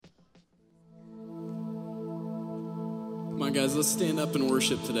Guys, let's stand up and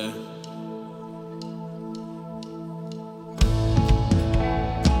worship today.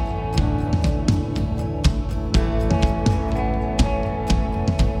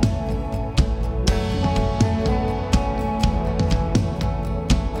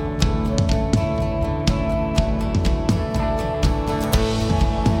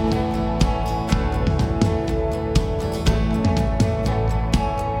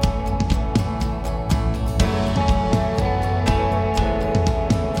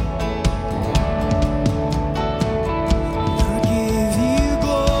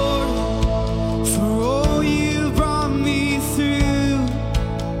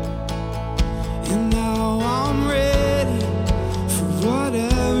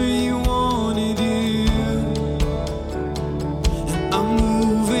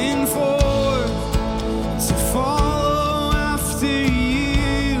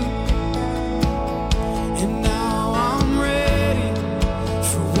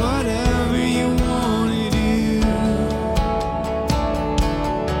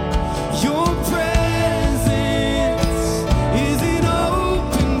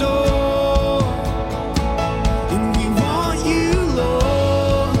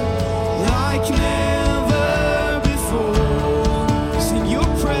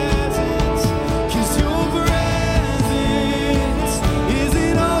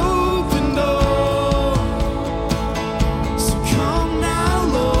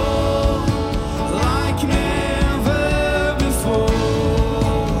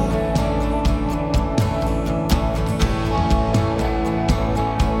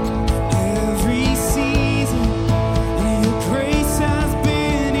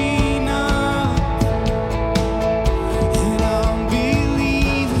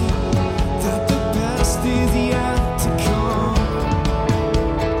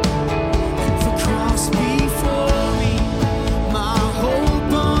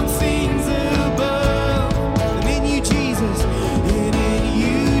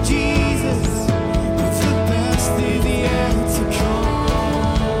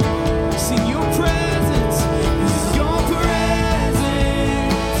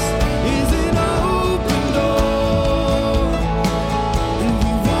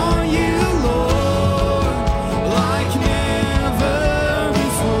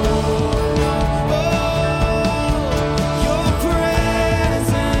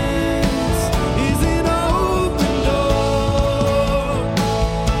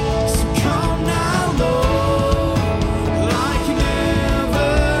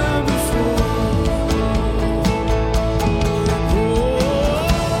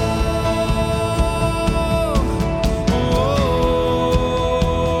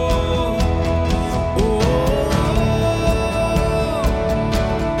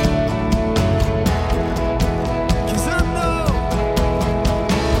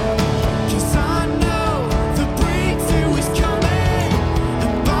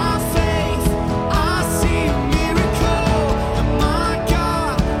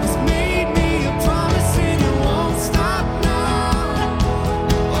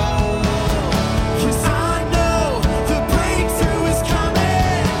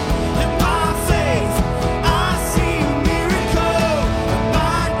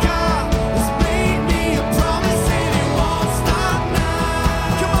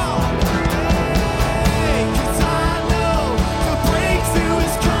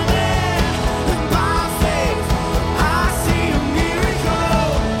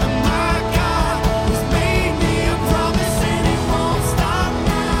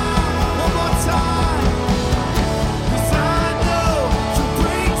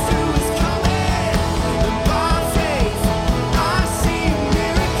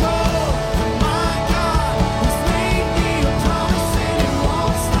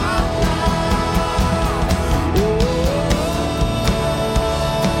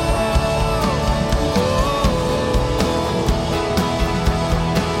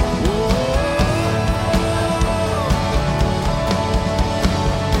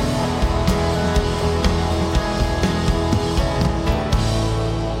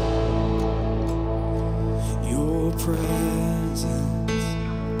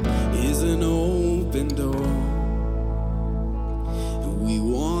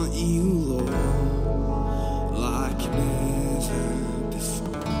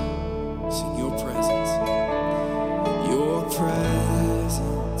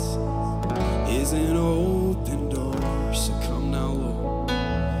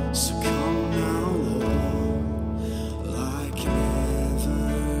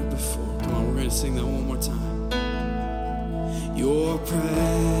 Your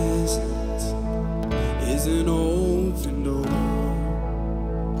presence is an open door.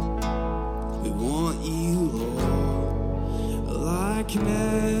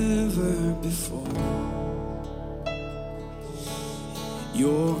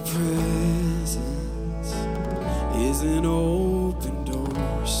 Your presence is an open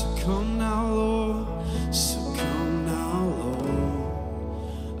door. So come now, Lord. So come now,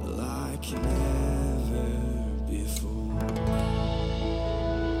 Lord, like never before.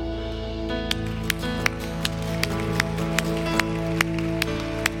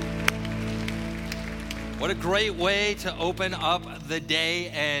 What a great way to open up the day,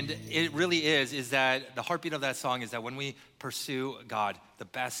 and it really is that the heartbeat of that song is that when we pursue God, the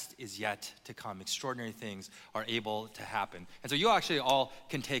best is yet to come. Extraordinary things are able to happen. And so you actually all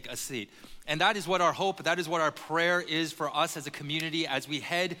can take a seat. And that is what our hope, that is what our prayer is for us as a community as we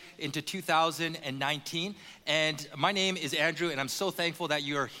head into 2019. And my name is Andrew, and I'm so thankful that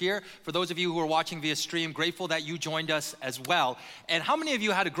you are here. For those of you who are watching via stream, grateful that you joined us as well. And how many of you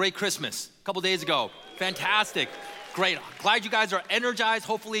had a great Christmas a couple days ago? Fantastic. Great. Glad you guys are energized.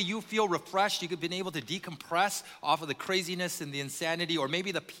 Hopefully you feel refreshed. You've been able to decompress off of the craziness and the insanity, or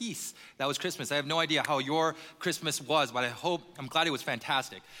maybe the peace that was Christmas. I have no idea how your Christmas was, but I'm glad it was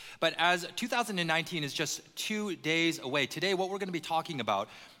fantastic. But as 2019 is just 2 days away, today what we're going to be talking about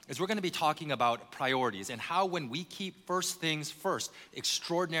is we're going to be talking about priorities and how when we keep first things first,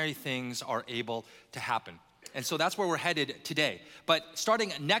 extraordinary things are able to happen. And so that's where we're headed today. But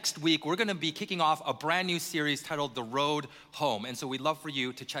starting next week, we're going to be kicking off a brand new series titled The Road Home. And so we'd love for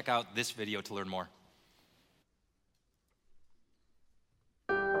you to check out this video to learn more.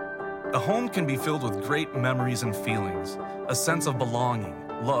 A home can be filled with great memories and feelings, a sense of belonging,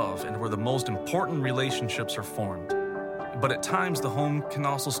 love, and where the most important relationships are formed. But at times, the home can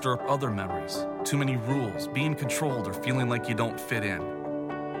also stir up other memories, too many rules, being controlled, or feeling like you don't fit in.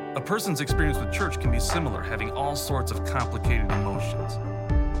 A person's experience with church can be similar, having all sorts of complicated emotions.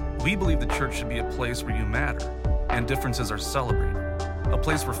 We believe the church should be a place where you matter and differences are celebrated, a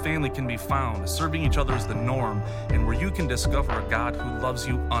place where family can be found, serving each other is the norm, and where you can discover a God who loves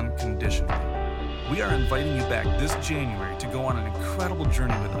you unconditionally. We are inviting you back this January to go on an incredible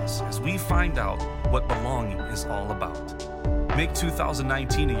journey with us as we find out what belonging is all about. Make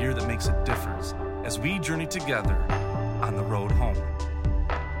 2019 a year that makes a difference as we journey together on the road home.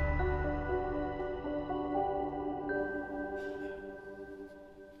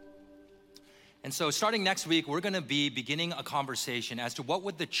 And so starting next week, we're going to be beginning a conversation as to what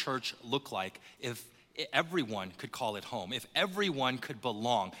would the church look like if everyone could call it home, if everyone could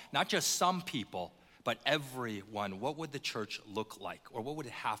belong, not just some people, but everyone. What would the church look like, or what would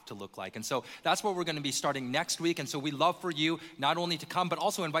it have to look like? And so that's what we're going to be starting next week. And so we'd love for you not only to come, but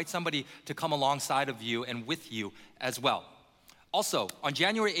also invite somebody to come alongside of you and with you as well. Also, on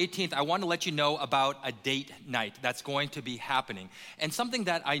January 18th, I want to let you know about a date night that's going to be happening. And something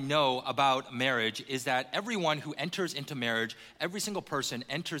that I know about marriage is that everyone who enters into marriage, every single person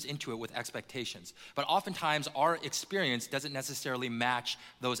enters into it with expectations. But oftentimes, our experience doesn't necessarily match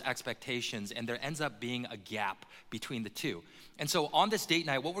those expectations, and there ends up being a gap between the two. And so on this date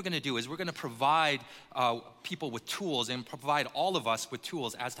night, what we're going to do is we're going to provide people with tools and provide all of us with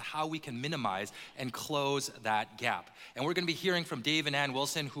tools as to how we can minimize and close that gap. And we're going to be hearing from Dave and Ann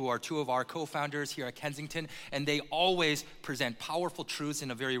Wilson, who are two of our co-founders here at Kensington, and they always present powerful truths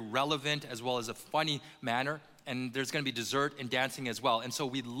in a very relevant as well as a funny manner. And there's going to be dessert and dancing as well. And so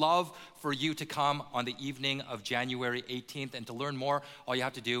we'd love for you to come on the evening of January 18th. And to learn more, all you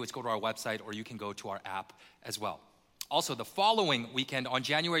have to do is go to our website, or you can go to our app as well. Also, the following weekend on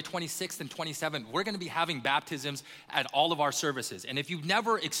January 26th and 27th, we're going to be having baptisms at all of our services. And if you've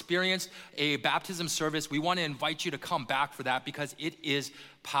never experienced a baptism service, we want to invite you to come back for that because it is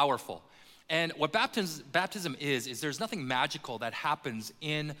powerful. And what baptism is there's nothing magical that happens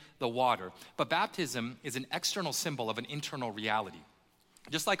in the water, but baptism is an external symbol of an internal reality.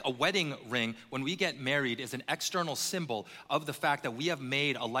 Just like a wedding ring, when we get married, is an external symbol of the fact that we have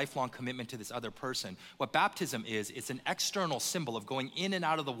made a lifelong commitment to this other person. What baptism is, it's an external symbol of going in and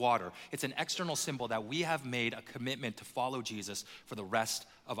out of the water. It's an external symbol that we have made a commitment to follow Jesus for the rest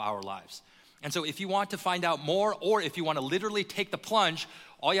of our lives. And so if you want to find out more, or if you want to literally take the plunge,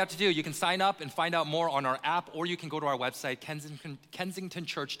 all you have to do, you can sign up and find out more on our app, or you can go to our website,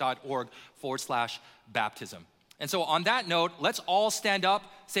 kensingtonchurch.org/baptism. And so on that note, let's all stand up,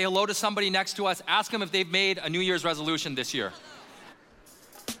 say hello to somebody next to us, ask them if they've made a New Year's resolution this year.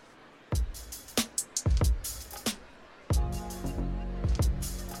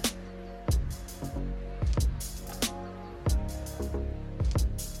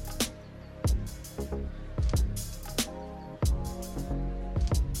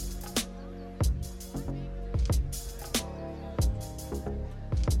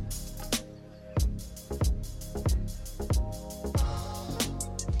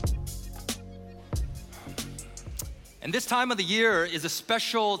 And And this time of the year is a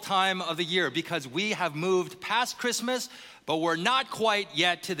special time of the year because we have moved past Christmas, but we're not quite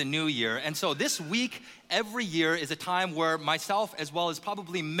yet to the new year. And so this week, every year, is a time where myself, as well as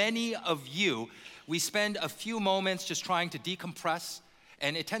probably many of you, we spend a few moments just trying to decompress.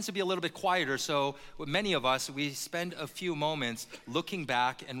 And it tends to be a little bit quieter, so with many of us, we spend a few moments looking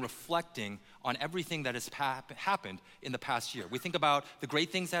back and reflecting on everything that has happened in the past year. We think about the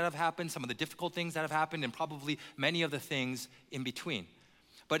great things that have happened, some of the difficult things that have happened, and probably many of the things in between.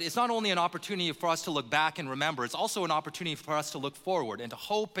 But it's not only an opportunity for us to look back and remember, it's also an opportunity for us to look forward and to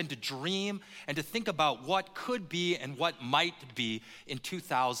hope and to dream and to think about what could be and what might be in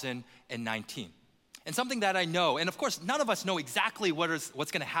 2019. And something that I know, and of course, none of us know exactly what's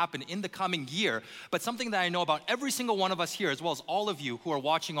going to happen in the coming year, but something that I know about every single one of us here, as well as all of you who are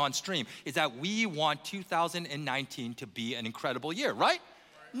watching on stream, is that we want 2019 to be an incredible year, right?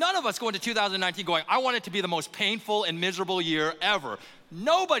 None of us go into 2019 going, I want it to be the most painful and miserable year ever.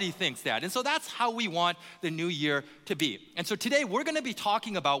 Nobody thinks that. And so that's how we want the new year to be. And so today we're going to be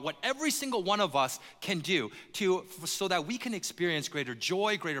talking about what every single one of us can do so that we can experience greater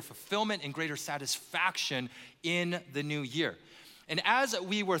joy, greater fulfillment, and greater satisfaction in the new year. And as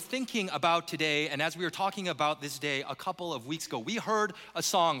we were thinking about today, and as we were talking about this day a couple of weeks ago, we heard a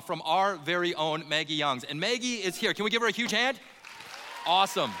song from our very own Maggie Youngs. And Maggie is here. Can we give her a huge hand?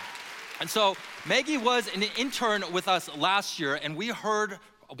 Awesome. And so Maggie was an intern with us last year, and we heard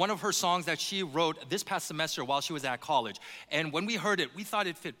one of her songs that she wrote this past semester while she was at college. And when we heard it, we thought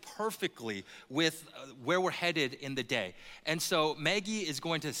it fit perfectly with where we're headed in the day. And so Maggie is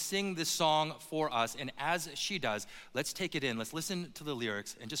going to sing this song for us, and as she does, let's take it in. Let's listen to the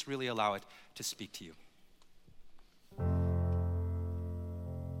lyrics and just really allow it to speak to you.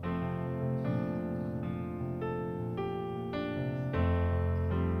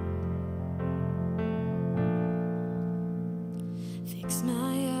 Fix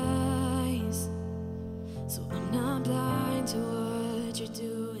my eyes so I'm not blind to what you're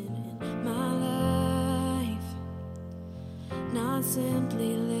doing in my life. Not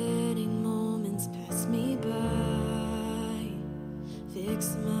simply letting moments pass me by.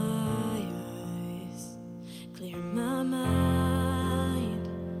 Fix my eyes, clear my mind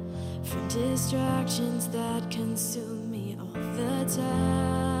from distractions that consume me all the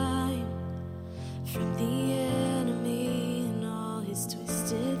time. From the enemy and all his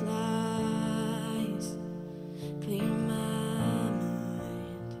twisted lies, clear my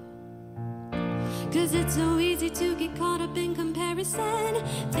mind. 'Cause it's so easy to get caught up in comparison,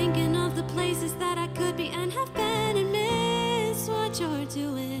 thinking of the places that I could be and have been, and miss what you're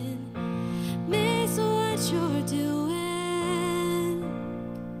doing, miss what you're doing.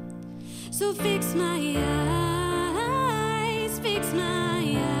 So fix my eyes, fix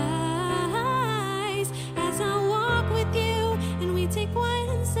my eyes, as I walk with you and we take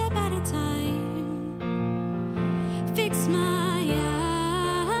one step at a time. Fix my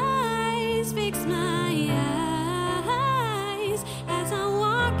eyes, fix my eyes, as I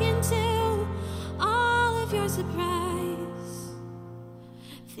walk into all of your surprise.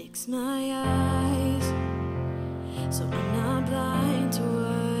 Fix my eyes so I'm not blind to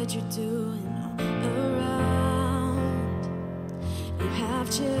what you're doing all around. You have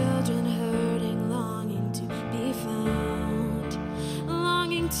children hurting, longing to be found,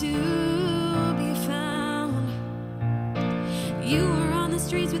 longing to be found. You were on the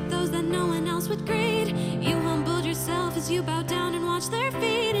streets with those that no one else would greet. You humbled yourself as you bowed down and watched their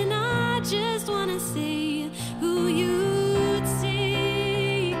feet. And I just wanna see who you'd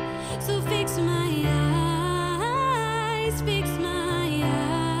see. So fix my eyes, fix my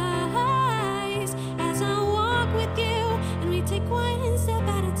eyes, as I walk with you and we take one step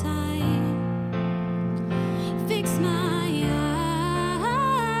at a time. Fix my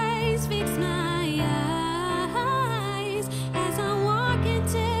eyes, fix my eyes, as I walk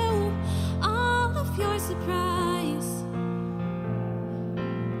into all of your surprise.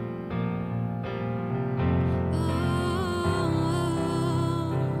 Oh,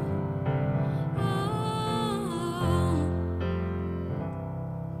 oh, oh.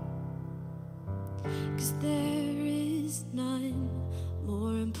 'Cause there is none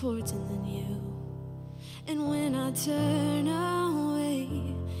more important than you. And when I turn away,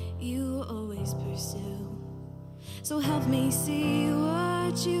 you always pursue. So help me see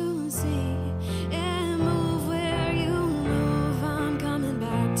what you see and move where you move. I'm coming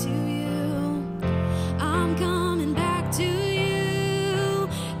back to you. I'm coming back to you.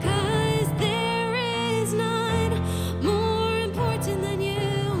 'Cause there is none more important than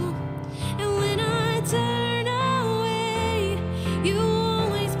you. And when I turn away, you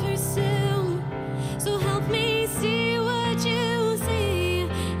always pursue. So help me see what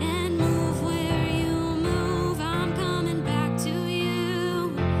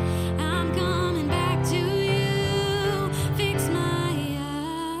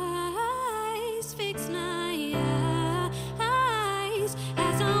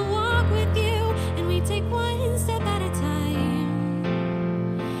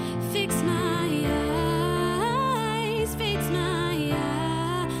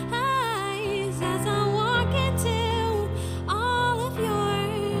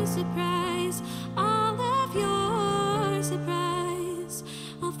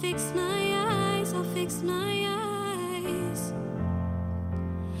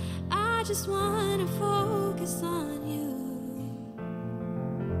just wanna focus on you.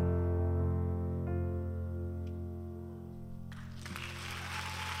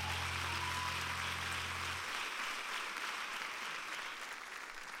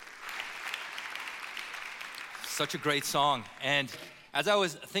 Such a great song. And as I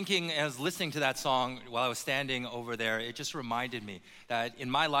was thinking, as listening to that song while I was standing over there, it just reminded me that in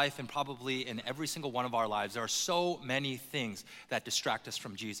my life and probably in every single one of our lives, there are so many things that distract us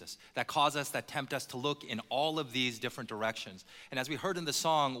from Jesus, that cause us, that tempt us to look in all of these different directions. And as we heard in the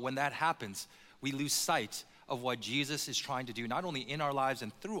song, when that happens, we lose sight of what Jesus is trying to do, not only in our lives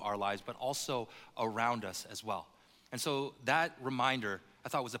and through our lives, but also around us as well. And so that reminder, I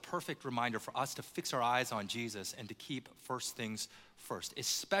thought, was a perfect reminder for us to fix our eyes on Jesus and to keep first things first,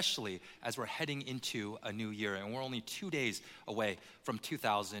 especially as we're heading into a new year, and we're only 2 days away from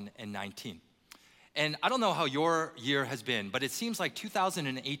 2019. And I don't know how your year has been, but it seems like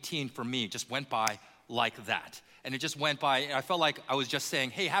 2018 for me just went by like that. And it just went by, and I felt like I was just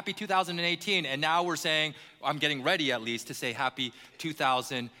saying, hey, happy 2018, and now we're saying, I'm getting ready at least to say happy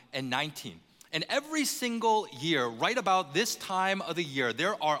 2019. And every single year, right about this time of the year,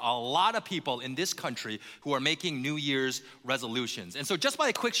 there are a lot of people in this country who are making New Year's resolutions. And so just by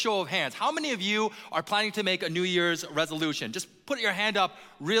a quick show of hands, how many of you are planning to make a New Year's resolution? Just put your hand up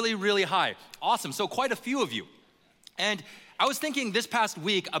really, really high. Awesome, so quite a few of you. And I was thinking this past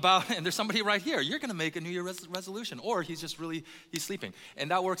week about, and there's somebody right here, you're gonna make a New Year's resolution, or he's sleeping.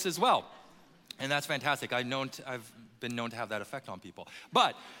 And that works as well. And that's fantastic. I've been known to have that effect on people.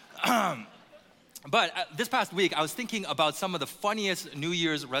 But this past week, I was thinking about some of the funniest New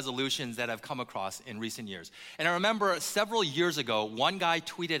Year's resolutions that I've come across in recent years. And I remember several years ago, one guy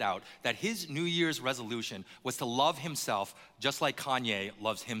tweeted out that his New Year's resolution was to love himself just like Kanye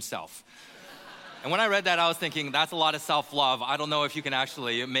loves himself. And when I read that, I was thinking, that's a lot of self-love. I don't know if you can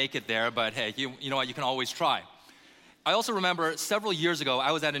actually make it there, but hey, you know what, you can always try. I also remember several years ago,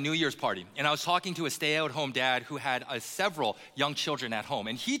 I was at a New Year's party, and I was talking to a stay-at-home dad who had several young children at home.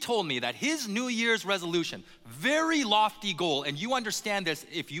 And he told me that his New Year's resolution, very lofty goal, and you understand this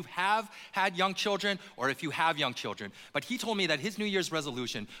if you have had young children or if you have young children, but he told me that his New Year's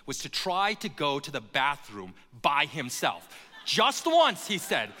resolution was to try to go to the bathroom by himself. Just once, he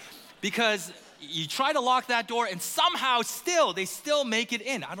said, because you try to lock that door and somehow they still make it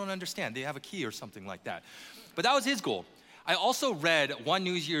in. I don't understand. They have a key or something like that. But that was his goal. I also read one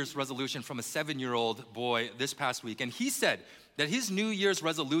New Year's resolution from a 7-year-old boy this past week, and he said that his New Year's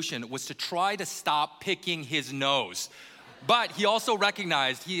resolution was to try to stop picking his nose. But he also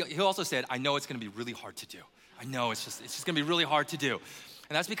recognized, he also said, I know it's gonna be really hard to do. I know it's just gonna be really hard to do.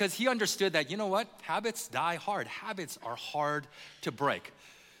 And that's because he understood that, you know what? Habits die hard. Habits are hard to break.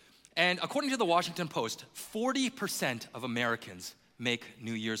 And according to the Washington Post, 40% of Americans make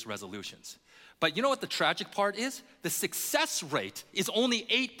New Year's resolutions. But you know what the tragic part is? The success rate is only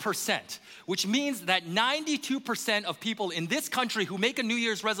 8%, which means that 92% of people in this country who make a New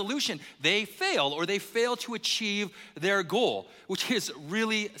Year's resolution, they fail to achieve their goal, which is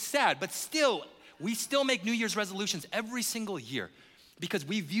really sad. But still, we still make New Year's resolutions every single year because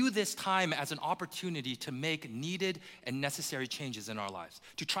we view this time as an opportunity to make needed and necessary changes in our lives,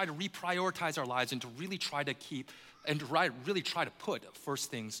 to try to reprioritize our lives and to really try to put first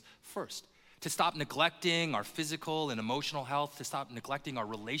things first. To stop neglecting our physical and emotional health, to stop neglecting our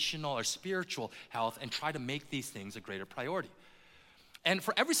relational, our spiritual health, and try to make these things a greater priority. And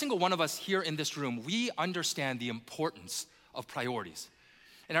for every single one of us here in this room, we understand the importance of priorities.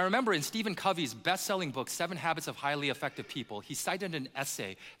 And I remember in Stephen Covey's best-selling book, 7 Habits of Highly Effective People, he cited an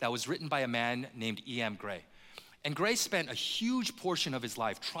essay that was written by a man named E.M. Gray. And Gray spent a huge portion of his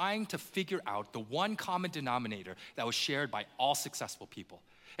life trying to figure out the one common denominator that was shared by all successful people.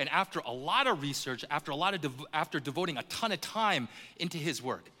 And after a lot of research, after devoting a ton of time into his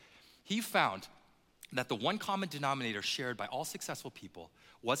work, he found that the one common denominator shared by all successful people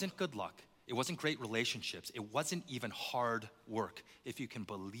wasn't good luck, it wasn't great relationships, it wasn't even hard work, if you can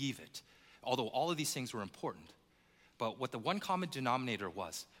believe it. Although all of these things were important. But what the one common denominator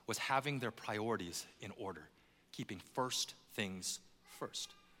was having their priorities in order, keeping first things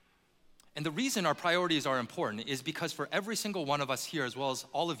first. And the reason our priorities are important is because for every single one of us here, as well as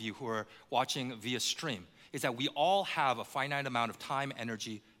all of you who are watching via stream, is that we all have a finite amount of time,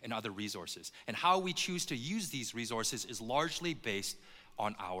 energy, and other resources. And how we choose to use these resources is largely based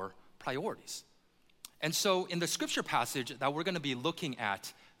on our priorities. And so in the scripture passage that we're gonna be looking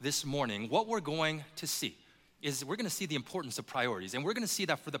at this morning, what we're going to see is we're gonna see the importance of priorities. And we're gonna see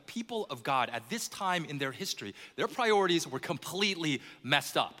that for the people of God at this time in their history, their priorities were completely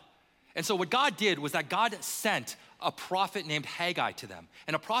messed up. And so what God did was that God sent a prophet named Haggai to them.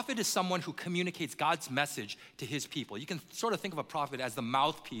 And a prophet is someone who communicates God's message to his people. You can sort of think of a prophet as the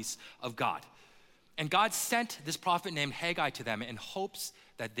mouthpiece of God. And God sent this prophet named Haggai to them in hopes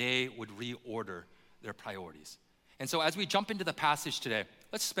that they would reorder their priorities. And so as we jump into the passage today,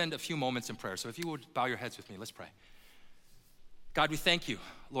 let's spend a few moments in prayer. So if you would bow your heads with me, let's pray. God, we thank you,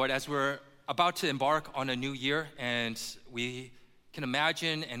 Lord, as we're about to embark on a new year, and we can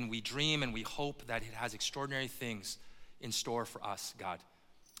imagine and we dream and we hope that it has extraordinary things in store for us, God.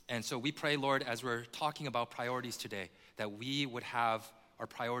 And so we pray, Lord, as we're talking about priorities today, that we would have our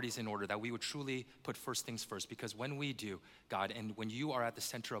priorities in order, that we would truly put first things first, because when we do, God, and when you are at the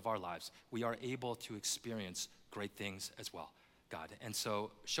center of our lives, we are able to experience great things as well, God. And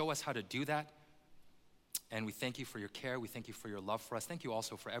so show us how to do that. And we thank you for your care. We thank you for your love for us. Thank you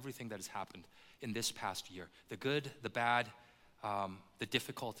also for everything that has happened in this past year, the good, the bad, the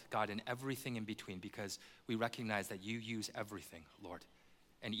difficult, God, and everything in between, because we recognize that you use everything, Lord.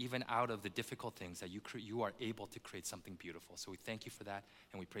 And even out of the difficult things that you are able to create something beautiful. So we thank you for that,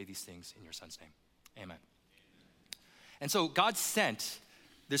 and we pray these things in your Son's name. Amen. And so God sent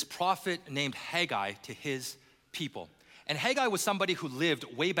this prophet named Haggai to his people. And Haggai was somebody who lived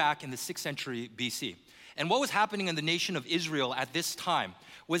way back in the 6th century BC. And what was happening in the nation of Israel at this time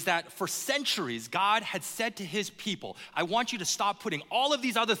was that for centuries, God had said to his people, I want you to stop putting all of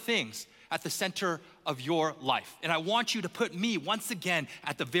these other things at the center of your life. And I want you to put me once again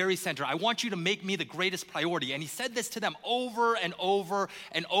at the very center. I want you to make me the greatest priority. And he said this to them over and over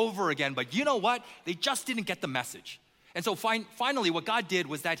and over again. But you know what? They just didn't get the message. And so finally, what God did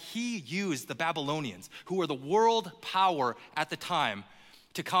was that he used the Babylonians, who were the world power at the time,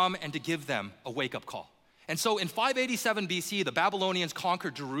 to come and to give them a wake-up call. And so in 587 BC, the Babylonians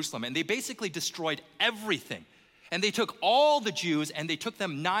conquered Jerusalem, and they basically destroyed everything. And they took all the Jews and they took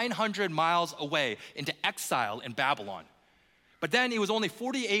them 900 miles away into exile in Babylon. But then it was only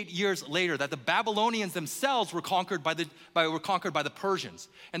 48 years later that the Babylonians themselves were conquered by the Persians.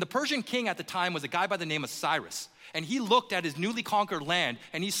 And the Persian king at the time was a guy by the name of Cyrus. And he looked at his newly conquered land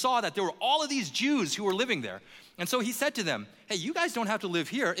and he saw that there were all of these Jews who were living there. And so he said to them, hey, you guys don't have to live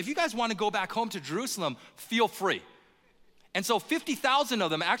here. If you guys want to go back home to Jerusalem, feel free. And so 50,000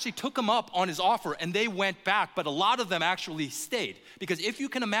 of them actually took him up on his offer and they went back, but a lot of them actually stayed. Because if you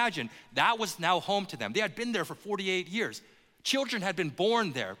can imagine, that was now home to them. They had been there for 48 years. Children had been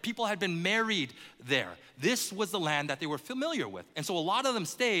born there. People had been married there. This was the land that they were familiar with. And so a lot of them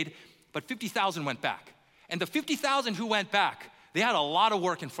stayed, but 50,000 went back. And the 50,000 who went back, they had a lot of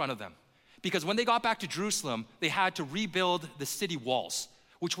work in front of them. Because when they got back to Jerusalem, they had to rebuild the city walls,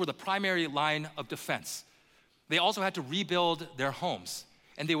 which were the primary line of defense. They also had to rebuild their homes.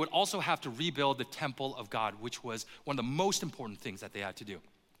 And they would also have to rebuild the temple of God, which was one of the most important things that they had to do.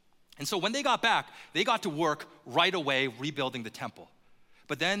 And so when they got back, they got to work right away rebuilding the temple.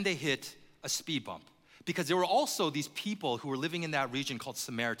 But then they hit a speed bump, because there were also these people who were living in that region called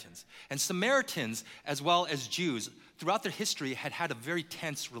Samaritans. And Samaritans, as well as Jews, throughout their history had had a very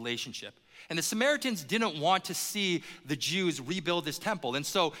tense relationship. And the Samaritans didn't want to see the Jews rebuild this temple. And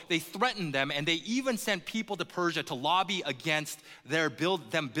so they threatened them, and they even sent people to Persia to lobby against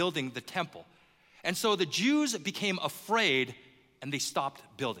them building the temple. And so the Jews became afraid, and they stopped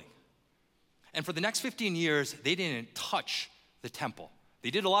building. And for the next 15 years, they didn't touch the temple. They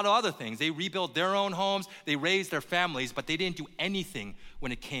did a lot of other things. They rebuilt their own homes, they raised their families, but they didn't do anything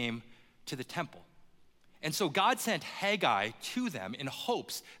when it came to the temple. And so God sent Haggai to them in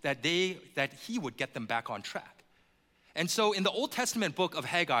hopes that he would get them back on track. And so in the Old Testament book of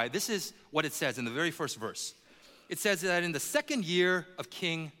Haggai, this is what it says in the very first verse. It says that in the 2nd year of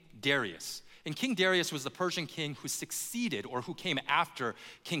King Darius, and King Darius was the Persian king who succeeded or who came after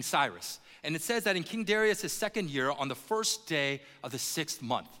King Cyrus. And it says that in King Darius' 2nd year, on the 1st day of the 6th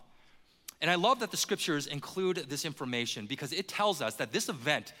month. And I love that the scriptures include this information because it tells us that this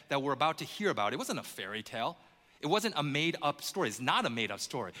event that we're about to hear about, it wasn't a fairy tale. It wasn't a made-up story. It's not a made-up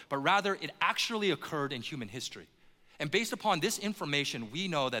story, but rather it actually occurred in human history. And based upon this information, we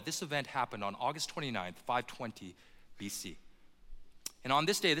know that this event happened on August 29th, 520 BC. And on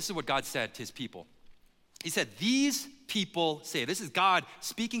this day, this is what God said to his people. He said, these people say, this is God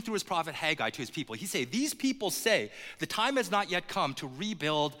speaking through his prophet Haggai to his people. He said, these people say, the time has not yet come to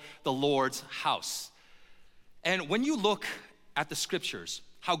rebuild the Lord's house. And when you look at the scriptures,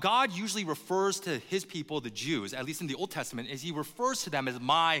 how God usually refers to his people, the Jews, at least in the Old Testament, is he refers to them as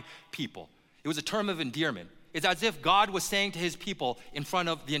my people. It was a term of endearment. It's as if God was saying to his people in front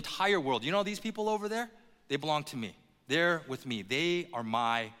of the entire world, you know these people over there? They belong to me. They're with me. They are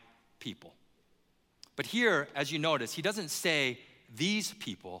my people. But here, as you notice, he doesn't say these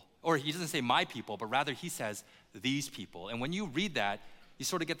people, Or he doesn't say my people, but rather he says these people. And when you read that, you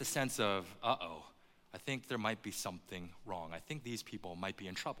sort of get the sense of, uh-oh, I think there might be something wrong. I think these people might be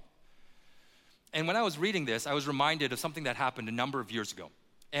in trouble. And when I was reading this, I was reminded of something that happened a number of years ago.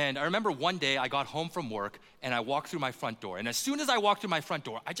 And I remember one day I got home from work and I walked through my front door. And as soon as I walked through my front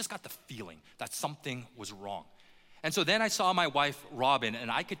door, I just got the feeling that something was wrong. And so then I saw my wife, Robin, and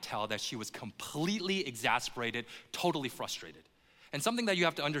I could tell that she was completely exasperated, totally frustrated. And something that you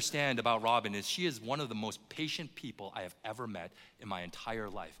have to understand about Robin is she is one of the most patient people I have ever met in my entire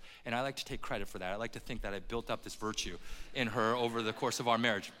life. And I like to take credit for that. I like to think that I built up this virtue in her over the course of our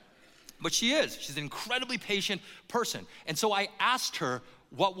marriage. But she is. She's an incredibly patient person. And so I asked her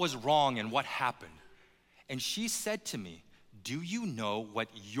what was wrong and what happened. And she said to me, "Do you know what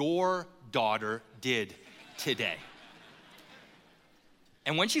your daughter did today?"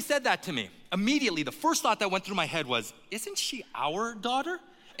 And when she said that to me, immediately the first thought that went through my head was, isn't she our daughter?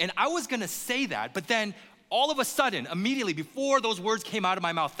 And I was gonna say that, but then all of a sudden, immediately before those words came out of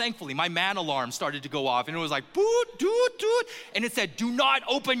my mouth, thankfully, my man alarm started to go off and it was like, boot, doot, doot. And it said, do not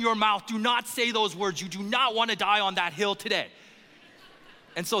open your mouth, do not say those words. You do not wanna die on that hill today.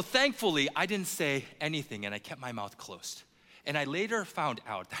 And so thankfully, I didn't say anything and I kept my mouth closed. And I later found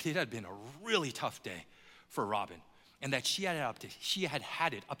out that it had been a really tough day for Robin and that she had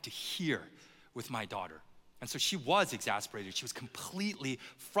had it up to here with my daughter. And so she was exasperated. She was completely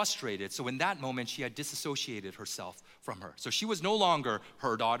frustrated. So in that moment, she had disassociated herself from her. So she was no longer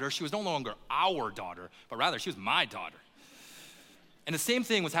her daughter. She was no longer our daughter, but rather she was my daughter. And the same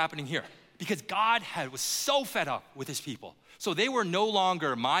thing was happening here because God was so fed up with his people. So they were no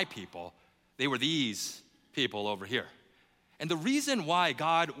longer my people. They were these people over here. And the reason why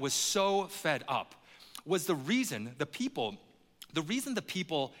God was so fed up was the reason the people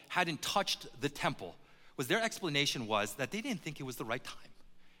hadn't touched the temple was their explanation was that they didn't think it was the right time.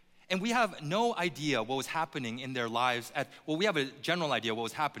 And we have no idea what was happening in their lives we have a general idea what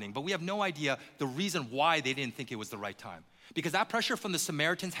was happening, but we have no idea the reason why they didn't think it was the right time. Because that pressure from the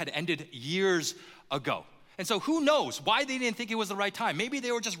Samaritans had ended years ago. And so who knows why they didn't think it was the right time? Maybe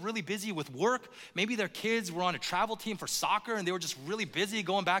they were just really busy with work. Maybe their kids were on a travel team for soccer and they were just really busy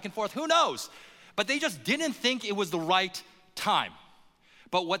going back and forth. Who knows? But they just didn't think it was the right time.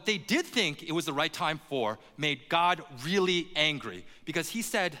 But what they did think it was the right time for made God really angry because he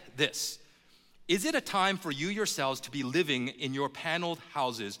said this, "Is it a time for you yourselves to be living in your paneled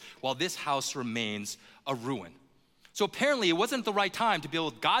houses while this house remains a ruin?" So apparently it wasn't the right time to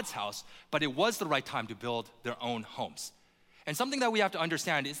build God's house, but it was the right time to build their own homes. And something that we have to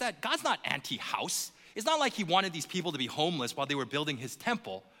understand is that God's not anti-house. It's not like he wanted these people to be homeless while they were building his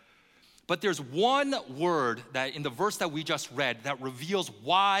temple. But there's one word that in the verse that we just read that reveals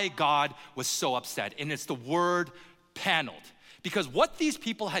why God was so upset, and it's the word paneled. Because what these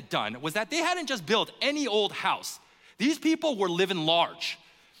people had done was that they hadn't just built any old house. These people were living large.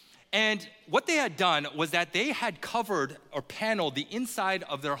 And what they had done was that they had covered or paneled the inside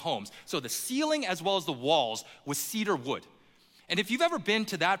of their homes. So the ceiling as well as the walls was cedar wood. And if you've ever been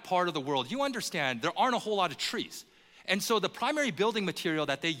to that part of the world, you understand there aren't a whole lot of trees. And so the primary building material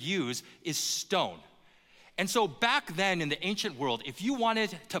that they use is stone. And so back then in the ancient world, if you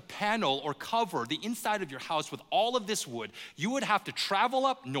wanted to panel or cover the inside of your house with all of this wood, you would have to travel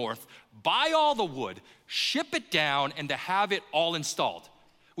up north, buy all the wood, ship it down, and to have it all installed,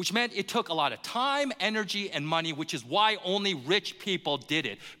 which meant it took a lot of time, energy, and money, which is why only rich people did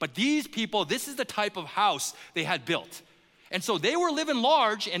it. But these people, this is the type of house they had built. And so they were living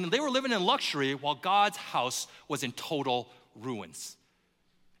large and they were living in luxury while God's house was in total ruins.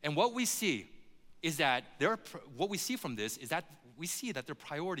 And what we see is that from this is that we see that their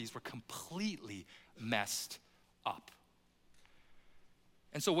priorities were completely messed up.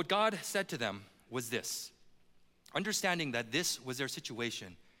 And so what God said to them was this. Understanding that this was their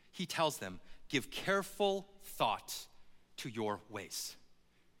situation, he tells them, give careful thought to your ways.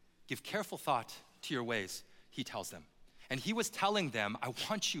 Give careful thought to your ways, he tells them. And he was telling them, I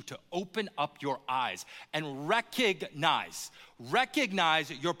want you to open up your eyes and recognize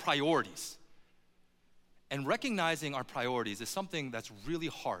your priorities. And recognizing our priorities is something that's really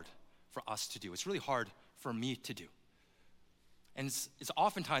hard for us to do. It's really hard for me to do. And it's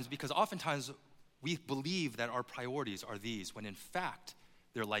oftentimes because we believe that our priorities are these, when in fact,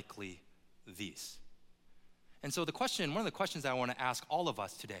 they're likely these. And so one of the questions that I want to ask all of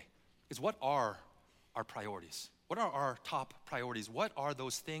us today is, what are our priorities? What are our top priorities? What are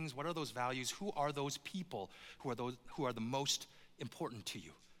those things? What are those values? Who are those people who are the most important to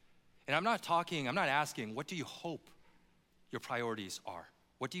you? And I'm not asking, what do you hope your priorities are?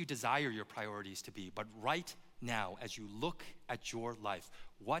 What do you desire your priorities to be? But right now, as you look at your life,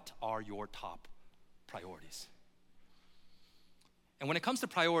 what are your top priorities? And when it comes to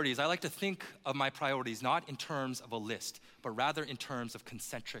priorities, I like to think of my priorities not in terms of a list, but rather in terms of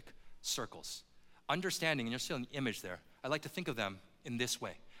concentric circles. Understanding, and you're still an image there, I like to think of them in this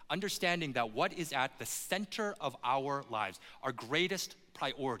way. Understanding that what is at the center of our lives, our greatest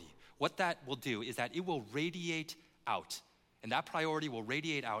priority, what that will do is that it will radiate out. And that priority will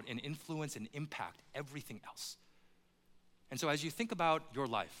radiate out and influence and impact everything else. And so as you think about your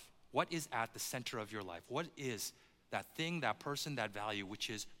life, what is at the center of your life? What is that thing, that person, that value, which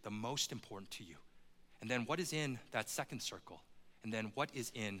is the most important to you? And then what is in that second circle? And then what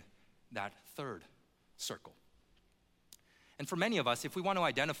is in that third circle? And for many of us, if we want to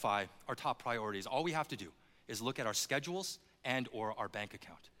identify our top priorities, all we have to do is look at our schedules and or our bank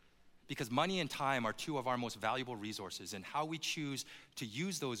account. Because money and time are two of our most valuable resources, and how we choose to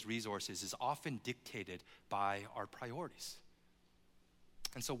use those resources is often dictated by our priorities.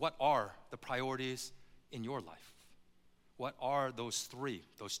 And so what are the priorities in your life? What are those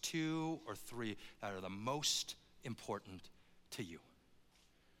two or three that are the most important to you?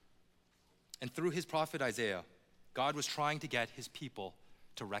 And through his prophet Isaiah, God was trying to get his people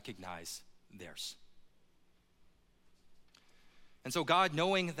to recognize theirs. And so God,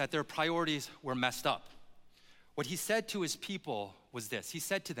 knowing that their priorities were messed up, what he said to his people was this. He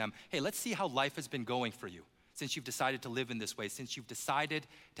said to them, hey, let's see how life has been going for you since you've decided to live in this way, since you've decided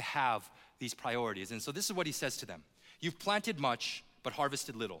to have these priorities. And so this is what he says to them. You've planted much, but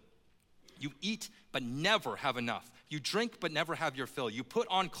harvested little. You eat, but never have enough. You drink, but never have your fill. You put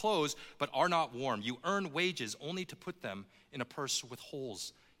on clothes, but are not warm. You earn wages only to put them in a purse with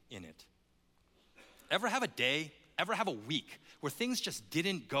holes in it. Ever have a day, ever have a week where things just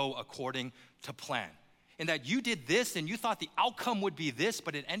didn't go according to plan? And that you did this and you thought the outcome would be this,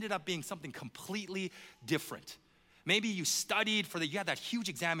 but it ended up being something completely different. Maybe you studied you had that huge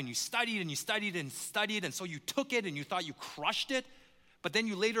exam and you studied and you studied and studied, and so you took it and you thought you crushed it, but then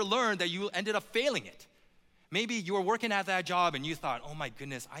you later learned that you ended up failing it. Maybe you were working at that job and you thought, oh my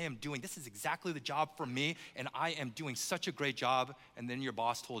goodness, this is exactly the job for me, and I am doing such a great job, and then your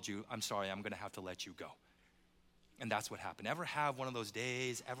boss told you, I'm sorry, I'm gonna have to let you go. And that's what happened. Ever have one of those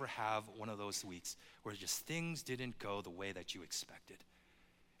days, ever have one of those weeks where just things didn't go the way that you expected?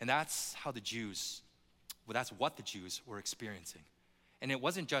 And that's what the Jews were experiencing. And it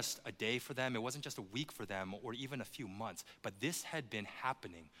wasn't just a day for them, it wasn't just a week for them, or even a few months, but this had been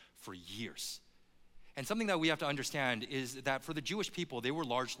happening for years. And something that we have to understand is that for the Jewish people, they were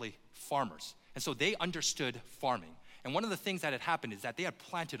largely farmers. And so they understood farming. And one of the things that had happened is that they had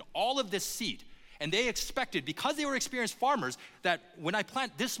planted all of this seed, and they expected, because they were experienced farmers, that when I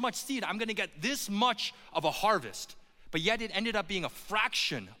plant this much seed, I'm gonna get this much of a harvest. But yet it ended up being a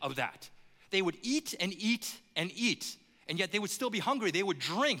fraction of that. They would eat and eat and eat, and yet they would still be hungry. They would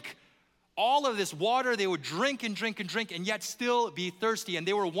drink all of this water, they would drink and drink and drink, and yet still be thirsty. And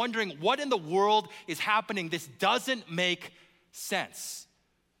they were wondering, what in the world is happening? This doesn't make sense.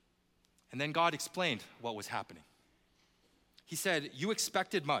 And then God explained what was happening. He said, you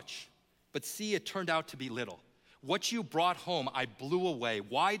expected much, but see, it turned out to be little. What you brought home, I blew away.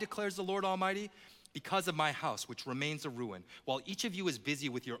 Why, declares the Lord Almighty? Because of my house, which remains a ruin, while each of you is busy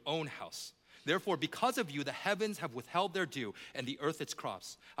with your own house. Therefore, because of you, the heavens have withheld their dew, and the earth its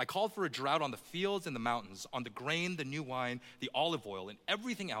crops. I called for a drought on the fields and the mountains, on the grain, the new wine, the olive oil, and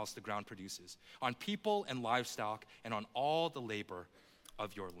everything else the ground produces, on people and livestock, and on all the labor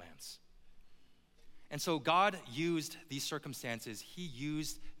of your lands. And so God used these circumstances, he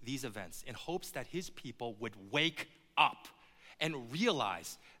used these events in hopes that his people would wake up and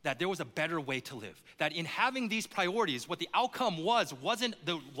realize that there was a better way to live. That in having these priorities, what the outcome wasn't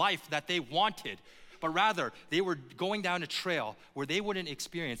the life that they wanted, but rather they were going down a trail where they wouldn't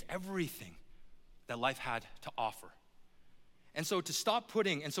experience everything that life had to offer. And so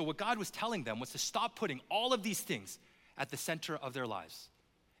what God was telling them was to stop putting all of these things at the center of their lives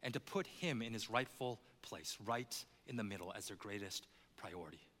and to put him in his rightful place, right in the middle as their greatest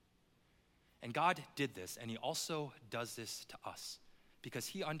priority. And God did this, and he also does this to us because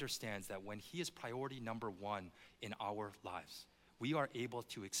he understands that when he is priority number one in our lives, we are able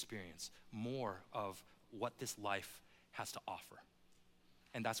to experience more of what this life has to offer.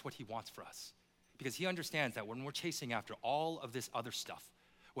 And that's what he wants for us. Because he understands that when we're chasing after all of this other stuff,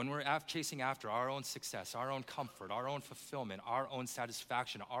 when we're chasing after our own success, our own comfort, our own fulfillment, our own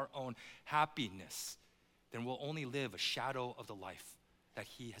satisfaction, our own happiness, then we'll only live a shadow of the life that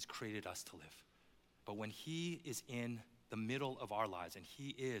he has created us to live. But when he is in the middle of our lives and he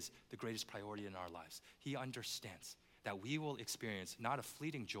is the greatest priority in our lives, he understands that we will experience not a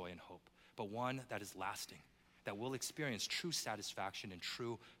fleeting joy and hope, but one that is lasting. that we'll experience true satisfaction and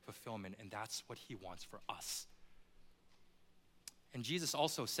true fulfillment, and that's what he wants for us. And Jesus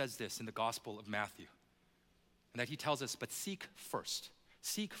also says this in the Gospel of Matthew, and that he tells us, but seek first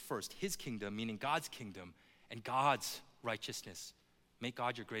his kingdom, meaning God's kingdom, and God's righteousness. Make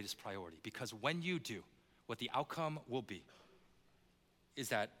God your greatest priority, because when you do, what the outcome will be is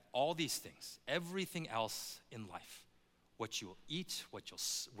that all these things, everything else in life, what you'll eat,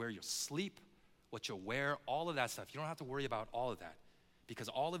 where you'll sleep, what you'll wear, all of that stuff, you don't have to worry about all of that, because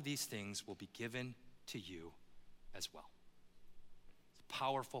all of these things will be given to you as well. It's a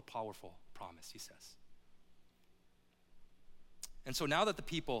powerful, powerful promise, he says. And so now that the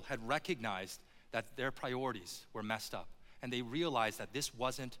people had recognized that their priorities were messed up, and they realized that this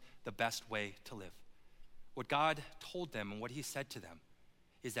wasn't the best way to live, what God told them and what he said to them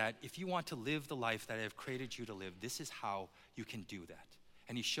is that if you want to live the life that I have created you to live, this is how you can do that.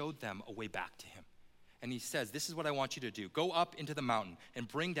 And he showed them a way back to him. And he says, this is what I want you to do. Go up into the mountain and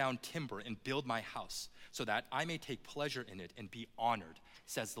bring down timber and build my house so that I may take pleasure in it and be honored,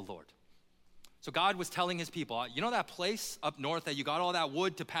 says the Lord. So God was telling his people, you know that place up north that you got all that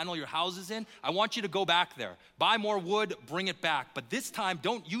wood to panel your houses in? I want you to go back there. Buy more wood, bring it back. But this time,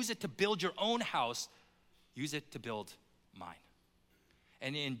 don't use it to build your own house. Use it to build mine.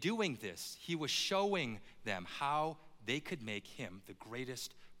 And in doing this, he was showing them how they could make him the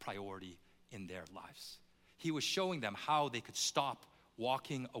greatest priority in their lives. He was showing them how they could stop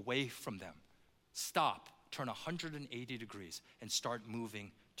walking away from them. Stop, turn 180 degrees, and start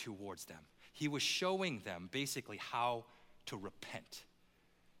moving towards them. He was showing them basically how to repent.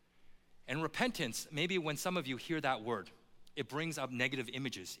 And repentance, maybe when some of you hear that word, it brings up negative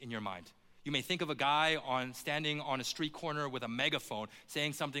images in your mind. You may think of a guy standing on a street corner with a megaphone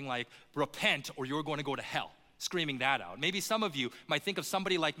saying something like, repent or you're going to go to hell, screaming that out. Maybe some of you might think of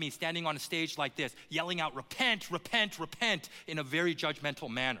somebody like me standing on a stage like this, yelling out, repent, repent, repent, in a very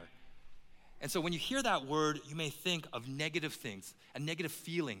judgmental manner. And so when you hear that word, you may think of negative things. A negative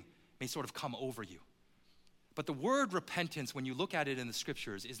feeling may sort of come over you. But the word repentance, when you look at it in the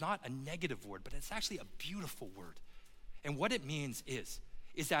scriptures, is not a negative word, but it's actually a beautiful word. And what it means is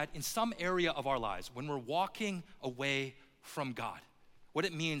that in some area of our lives, when we're walking away from God, what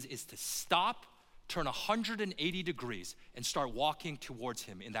it means is to stop, turn 180 degrees, and start walking towards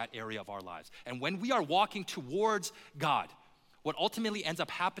him in that area of our lives. And when we are walking towards God, what ultimately ends up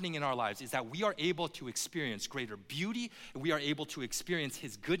happening in our lives is that we are able to experience greater beauty, and we are able to experience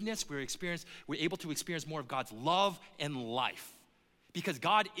his goodness, we're able to experience more of God's love and life. Because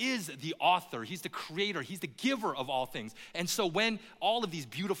God is the author, he's the creator, he's the giver of all things. And so when all of these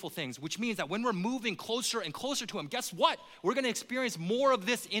beautiful things, which means that when we're moving closer and closer to him, guess what? We're gonna experience more of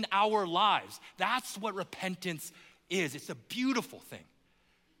this in our lives. That's what repentance is. It's a beautiful thing.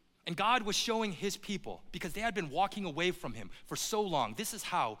 And God was showing his people, because they had been walking away from him for so long, this is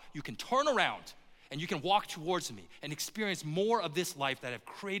how you can turn around and you can walk towards me and experience more of this life that I've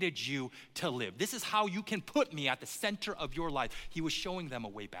created you to live. This is how you can put me at the center of your life. He was showing them a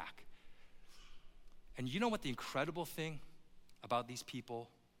way back. And you know what the incredible thing about these people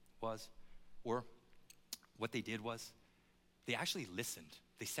were? What they did was, they actually listened.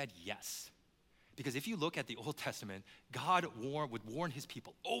 They said yes. Because if you look at the Old Testament, God would warn his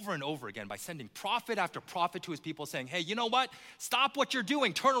people over and over again by sending prophet after prophet to his people saying, hey, you know what? Stop what you're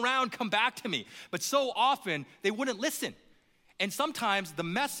doing. Turn around, come back to me. But so often, they wouldn't listen. And sometimes the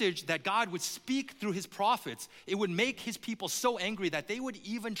message that God would speak through his prophets, it would make his people so angry that they would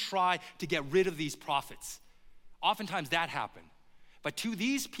even try to get rid of these prophets. Oftentimes that happened. But to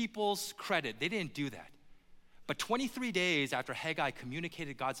these people's credit, they didn't do that. But 23 days after Haggai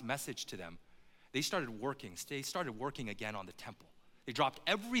communicated God's message to them, they started working again on the temple. They dropped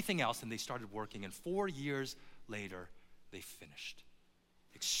everything else and they started working. And 4 years later, they finished.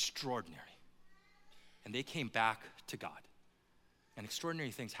 Extraordinary. And they came back to God. And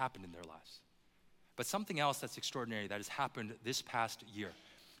extraordinary things happened in their lives. But something else that's extraordinary that has happened this past year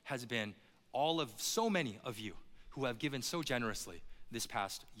has been so many of you who have given so generously this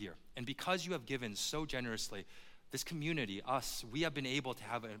past year. And because you have given so generously, this community, us, we have been able to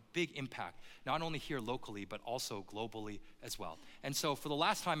have a big impact, not only here locally, but also globally as well. And so for the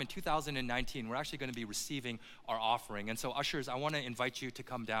last time in 2019, we're actually going to be receiving our offering. And so ushers, I want to invite you to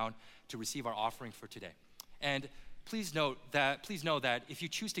come down to receive our offering for today. And please know that if you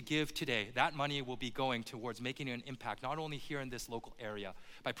choose to give today, that money will be going towards making an impact, not only here in this local area,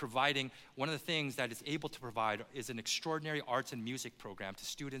 by providing, one of the things that it's able to provide is an extraordinary arts and music program to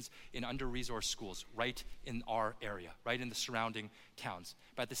students in under-resourced schools right in our area, right in the surrounding towns.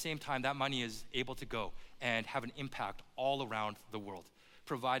 But at the same time, that money is able to go and have an impact all around the world.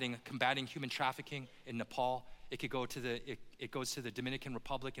 combating human trafficking in Nepal. It goes to the Dominican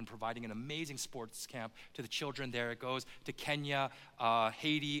Republic and providing an amazing sports camp to the children there. It goes to Kenya,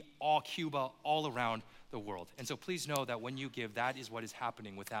 Haiti, Cuba, all around the world. And so please know that when you give, that is what is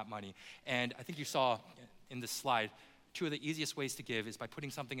happening with that money. And I think you saw in this slide, 2 of the easiest ways to give is by putting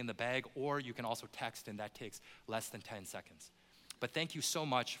something in the bag, or you can also text, and that takes less than 10 seconds. But thank you so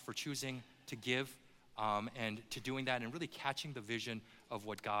much for choosing to give and to doing that and really catching the vision of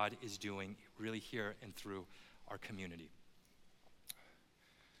what God is doing really here and through our community.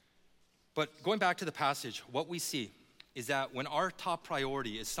 But going back to the passage, what we see is that when our top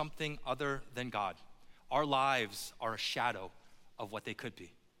priority is something other than God, our lives are a shadow of what they could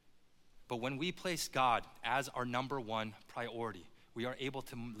be. But when we place God as our number one priority, we are able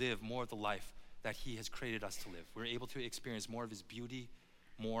to live more of the life that He has created us to live. We're able to experience more of His beauty,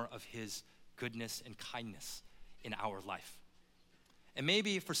 more of His goodness and kindness in our life. And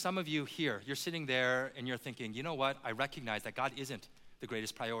maybe for some of you here, you're sitting there and you're thinking, you know what? I recognize that God isn't the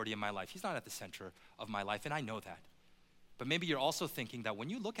greatest priority in my life. He's not at the center of my life, and I know that. But maybe you're also thinking that when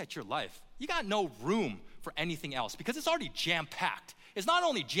you look at your life, you got no room for anything else because it's already jam-packed. It's not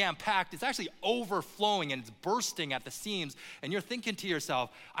only jam-packed, it's actually overflowing and it's bursting at the seams. And you're thinking to yourself,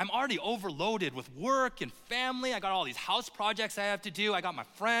 I'm already overloaded with work and family. I got all these house projects I have to do. I got my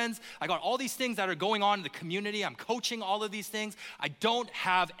friends. I got all these things that are going on in the community. I'm coaching all of these things. I don't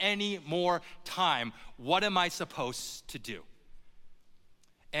have any more time. What am I supposed to do?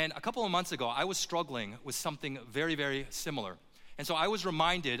 And a couple of months ago, I was struggling with something very, very similar. And so I was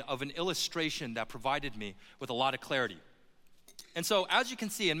reminded of an illustration that provided me with a lot of clarity. And so as you can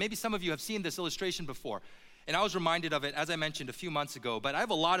see, and maybe some of you have seen this illustration before, and I was reminded of it, as I mentioned a few months ago, but I have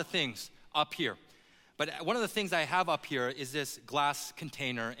a lot of things up here. But one of the things I have up here is this glass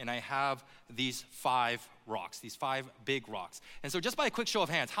container, and I have these 5 rocks, these 5 big rocks. And so just by a quick show of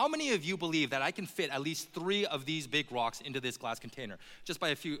hands, how many of you believe that I can fit at least 3 of these big rocks into this glass container? Just by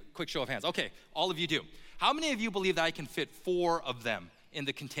a quick show of hands. Okay, all of you do. How many of you believe that I can fit 4 of them in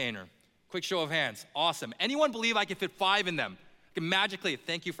the container? Quick show of hands. Awesome. Anyone believe I can fit 5 in them? Magically,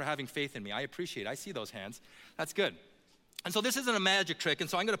 thank you for having faith in me. I appreciate it. I see those hands. That's good. And so this isn't a magic trick, and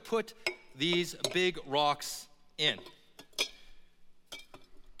so I'm going to put these big rocks in.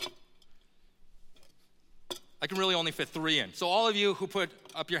 I can really only fit 3 in. So all of you who put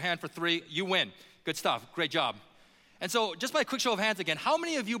up your hand for 3, you win. Good stuff. Great job. And so just by a quick show of hands again, how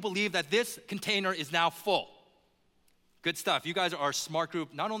many of you believe that this container is now full? Good stuff. You guys are a smart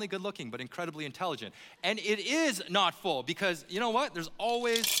group, not only good looking, but incredibly intelligent. And it is not full because you know what? There's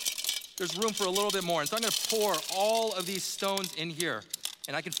room for a little bit more. And so I'm going to pour all of these stones in here,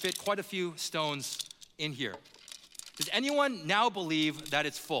 and I can fit quite a few stones in here. Does anyone now believe that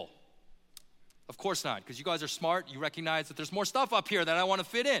it's full? Of course not, because you guys are smart. You recognize that there's more stuff up here that I want to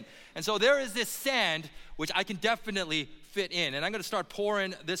fit in. And so there is this sand, which I can definitely fit in. And I'm going to start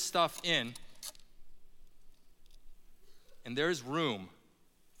pouring this stuff in. And there's room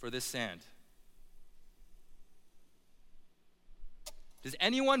for this sand. Does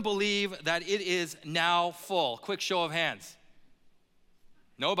anyone believe that it is now full? Quick show of hands.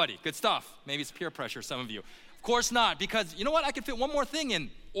 Nobody. Good stuff. Maybe it's peer pressure, some of you. Of course not, because you know what? I could fit one more thing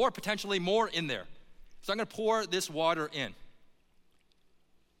in, or potentially more in there. So I'm going to pour this water in.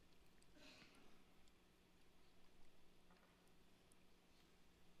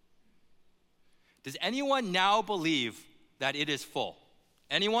 Does anyone now believe that it is full?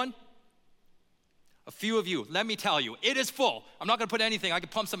 Anyone? A few of you. Let me tell you, it is full. I'm not going to put anything. I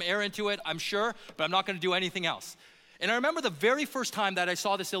could pump some air into it, I'm sure, but I'm not going to do anything else. And I remember the very first time that I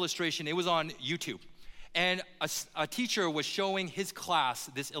saw this illustration, it was on YouTube. And a teacher was showing his class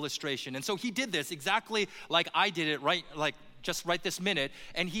this illustration. And so he did this exactly like I did it right this minute.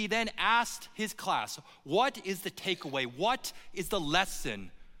 And he then asked his class, what is the takeaway? What is the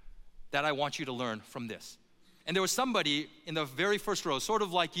lesson that I want you to learn from this? And there was somebody in the very first row, sort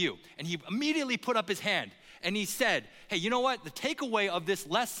of like you, and he immediately put up his hand and he said, hey, you know what? The takeaway of this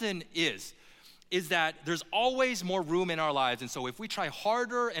lesson is that there's always more room in our lives. And so if we try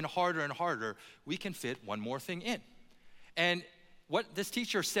harder and harder and harder, we can fit one more thing in. And what this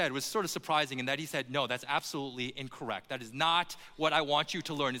teacher said was sort of surprising in that he said, no, that's absolutely incorrect. That is not what I want you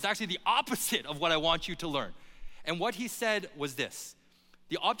to learn. It's actually the opposite of what I want you to learn. And what he said was this: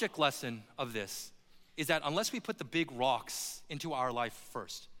 the object lesson of this is that unless we put the big rocks into our life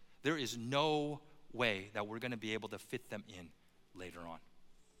first, there is no way that we're going to be able to fit them in later on.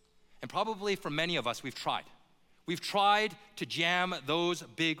 And probably for many of us, we've tried. We've tried to jam those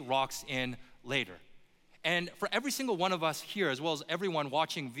big rocks in later. And for every single one of us here, as well as everyone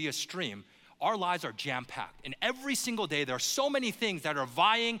watching via stream, our lives are jam-packed. And every single day, there are so many things that are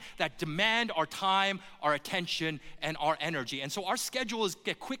vying, that demand our time, our attention, and our energy. And so our schedules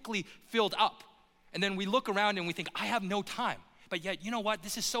get quickly filled up. And then we look around and we think, I have no time. But yet, you know what?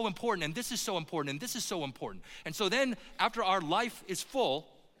 This is so important, and this is so important, and this is so important. And so then, after our life is full,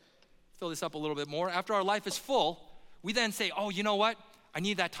 fill this up a little bit more. After our life is full, we then say, oh, you know what? I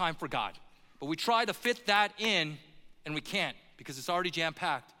need that time for God. But we try to fit that in, and we can't because it's already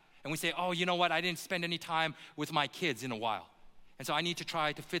jam-packed. And we say, oh, you know what? I didn't spend any time with my kids in a while. And so I need to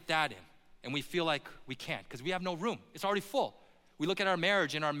try to fit that in. And we feel like we can't because we have no room. It's already full. We look at our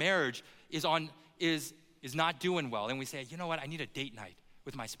marriage, and our marriage is not doing well. And we say, you know what? I need a date night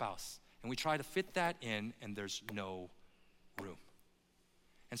with my spouse. And we try to fit that in, and there's no room.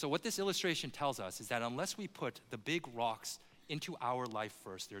 And so what this illustration tells us is that unless we put the big rocks into our life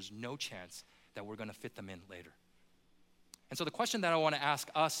first, there's no chance that we're going to fit them in later. And so the question that I want to ask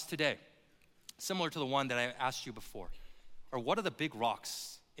us today, similar to the one that I asked you before, are what are the big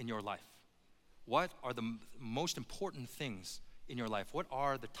rocks in your life? What are the most important things in your life? What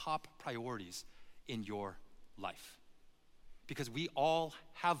are the top priorities in your life? Because we all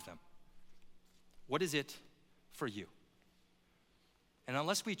have them. What is it for you? And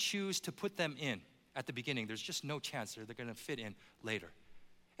unless we choose to put them in at the beginning, there's just no chance they're going to fit in later.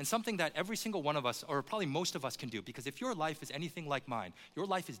 And something that every single one of us, or probably most of us, can do, because if your life is anything like mine, your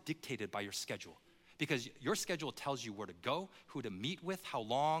life is dictated by your schedule. Because your schedule tells you where to go, who to meet with, how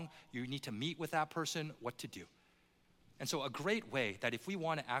long you need to meet with that person, what to do. And so a great way that if we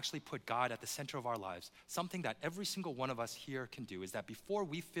want to actually put God at the center of our lives, something that every single one of us here can do is that before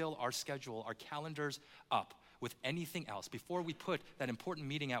we fill our schedule, our calendars up with anything else, before we put that important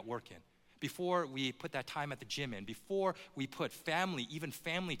meeting at work in, before we put that time at the gym in, before we put family, even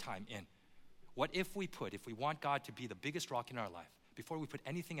family time in, what if we want God to be the biggest rock in our life, before we put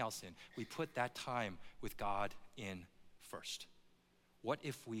anything else in, we put that time with God in first? What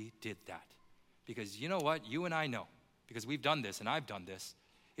if we did that? Because you know what? You and I know, because we've done this and I've done this,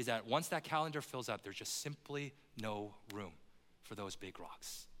 is that once that calendar fills up, there's just simply no room for those big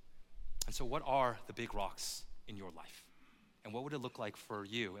rocks. And so what are the big rocks in your life? And what would it look like for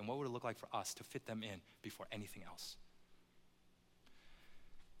you? And what would it look like for us to fit them in before anything else?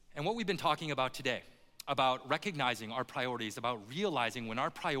 And what we've been talking about today, about recognizing our priorities, about realizing when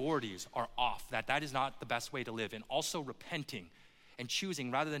our priorities are off, that is not the best way to live, and also repenting and choosing,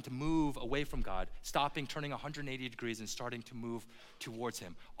 rather than to move away from God, stopping, turning 180 degrees and starting to move towards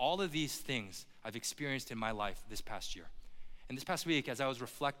Him. All of these things I've experienced in my life this past year. And this past week, as I was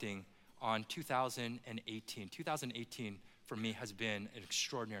reflecting on 2018 for me has been an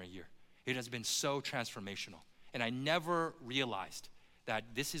extraordinary year. It has been so transformational. And I never realized that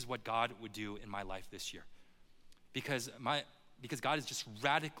this is what God would do in my life this year. Because God has just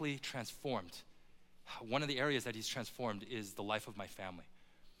radically transformed. One of the areas that He's transformed is the life of my family.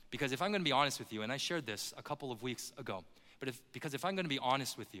 Because if I'm going to be honest with you, and I shared this a couple of weeks ago, because if I'm going to be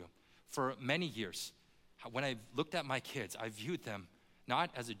honest with you, for many years, when I looked at my kids, I viewed them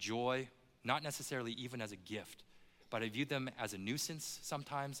not as a joy, not necessarily even as a gift, but I viewed them as a nuisance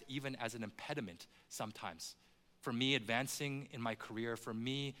sometimes, even as an impediment sometimes, for me advancing in my career, for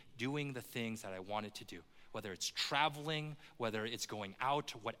me doing the things that I wanted to do, whether it's traveling, whether it's going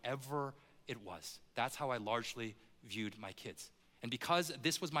out, whatever it was. That's how I largely viewed my kids. And because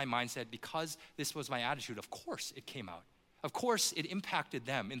this was my mindset, because this was my attitude, of course it came out. Of course it impacted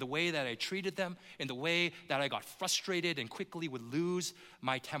them in the way that I treated them, in the way that I got frustrated and quickly would lose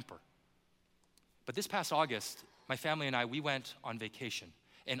my temper. But this past August, my family and I, we went on vacation.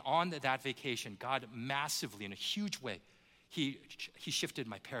 And on that vacation, God massively, in a huge way, He shifted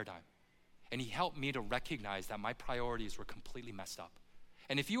my paradigm. And He helped me to recognize that my priorities were completely messed up.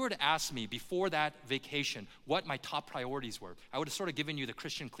 And if you were to ask me before that vacation what my top priorities were, I would have sort of given you the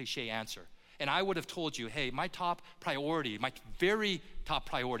Christian cliche answer. And I would have told you, hey, my top priority, my very top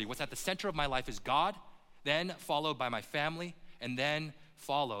priority, what's at the center of my life is God, then followed by my family, and then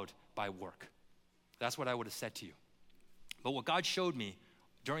followed by work. That's what I would have said to you. But what God showed me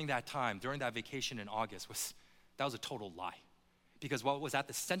during that time, during that vacation in August, was a total lie. Because what was at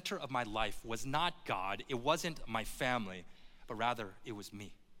the center of my life was not God, it wasn't my family, but rather it was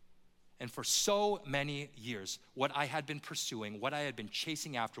me. And for so many years, what I had been pursuing, what I had been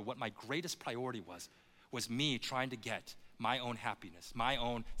chasing after, what my greatest priority was me trying to get my own happiness, my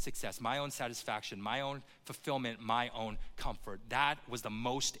own success, my own satisfaction, my own fulfillment, my own comfort. That was the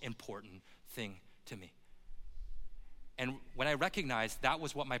most important thing to me. And when I recognized that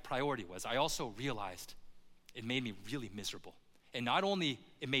was what my priority was, I also realized it made me really miserable. And not only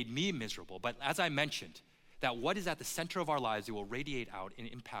it made me miserable, but as I mentioned, that what is at the center of our lives, it will radiate out and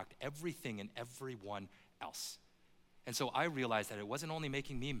impact everything and everyone else. And so I realized that it wasn't only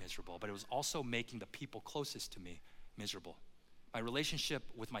making me miserable, but it was also making the people closest to me miserable. My relationship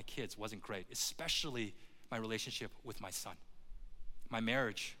with my kids wasn't great, especially my relationship with my son. My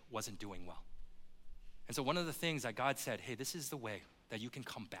marriage wasn't doing well. And so one of the things that God said, hey, this is the way that you can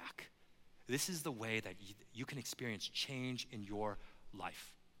come back. This is the way that you can experience change in your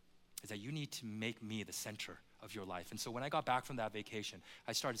life, is that you need to make me the center of your life. And so when I got back from that vacation,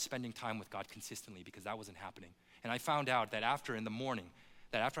 I started spending time with God consistently because that wasn't happening. And I found out that after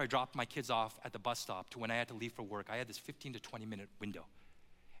I dropped my kids off at the bus stop to when I had to leave for work, I had this 15 to 20 minute window.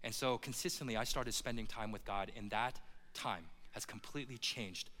 And so consistently, I started spending time with God, and that time has completely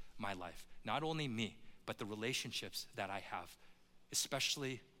changed my life. Not only me, but the relationships that I have,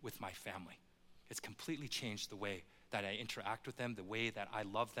 especially with my family. It's completely changed the way that I interact with them, the way that I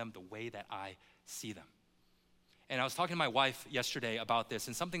love them, the way that I see them. And I was talking to my wife yesterday about this,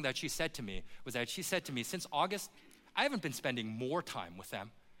 and something that she said to me was that she said to me, since August, I haven't been spending more time with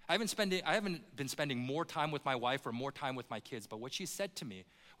them. I haven't been spending more time with my wife or more time with my kids, but what she said to me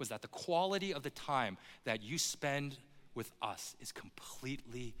was that the quality of the time that you spend with us is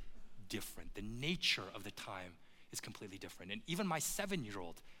completely different. The nature of the time is completely different. And even my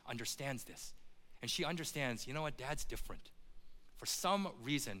 7-year-old understands this. And she understands, you know what, Dad's different. For some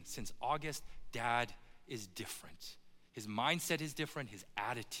reason, since August, Dad is different. His mindset is different. His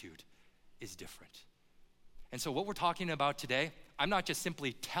attitude is different. And so what we're talking about today, I'm not just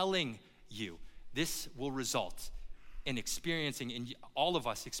simply telling you this will result in all of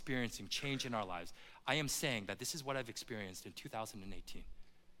us experiencing change in our lives. I am saying that this is what I've experienced in 2018.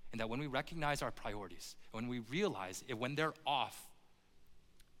 And that when we recognize our priorities, when we realize when they're off,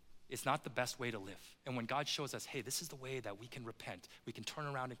 it's not the best way to live. And when God shows us, hey, this is the way that we can repent, we can turn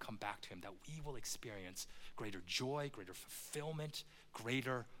around and come back to him, that we will experience greater joy, greater fulfillment,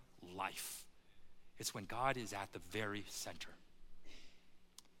 greater life. It's when God is at the very center.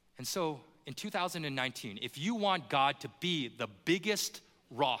 And so in 2019, if you want God to be the biggest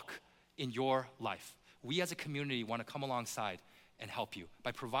rock in your life, we as a community want to come alongside and help you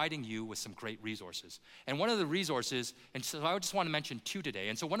by providing you with some great resources. And one of the resources, and so I just want to mention 2 today.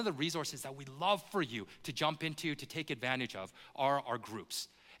 And so one of the resources that we love for you to jump into, to take advantage of, are our groups.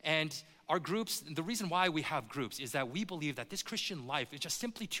 And our groups, the reason why we have groups is that we believe that this Christian life is just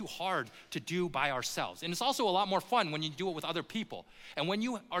simply too hard to do by ourselves. And it's also a lot more fun when you do it with other people. And when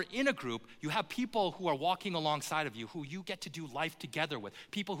you are in a group, you have people who are walking alongside of you, who you get to do life together with,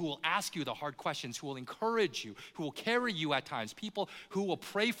 people who will ask you the hard questions, who will encourage you, who will carry you at times, people who will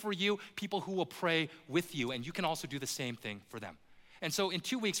pray for you, people who will pray with you, and you can also do the same thing for them. And so in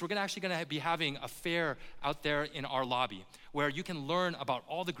 2 weeks, we're actually going to be having a fair out there in our lobby where you can learn about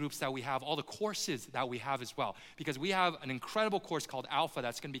all the groups that we have, all the courses that we have as well. Because we have an incredible course called Alpha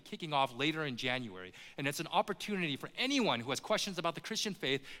that's going to be kicking off later in January. And it's an opportunity for anyone who has questions about the Christian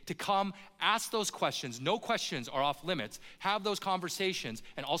faith to come ask those questions. No questions are off limits. Have those conversations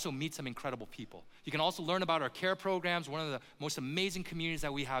and also meet some incredible people. You can also learn about our care programs. One of the most amazing communities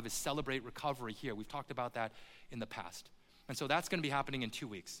that we have is Celebrate Recovery here. We've talked about that in the past. And so that's going to be happening in 2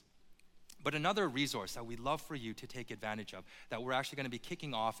 weeks. But another resource that we'd love for you to take advantage of, that we're actually going to be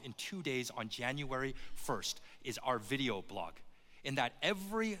kicking off in 2 days on January 1st, is our video blog. In that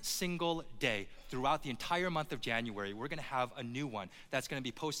every single day throughout the entire month of January, we're going to have a new one that's going to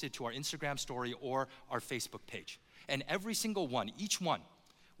be posted to our Instagram story or our Facebook page. And every single one, each one,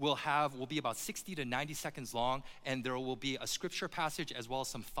 will be about 60 to 90 seconds long, and there will be a scripture passage as well as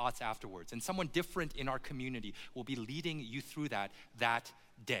some thoughts afterwards. And someone different in our community will be leading you through that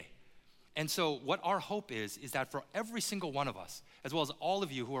day. And so what our hope is that for every single one of us, as well as all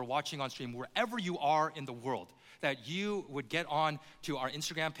of you who are watching on stream, wherever you are in the world, that you would get on to our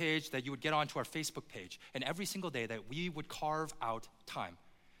Instagram page, that you would get on to our Facebook page, and every single day that we would carve out time,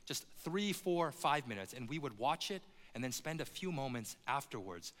 just 3, 4, 5 minutes, and we would watch it and then spend a few moments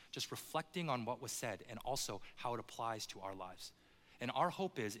afterwards just reflecting on what was said and also how it applies to our lives. And our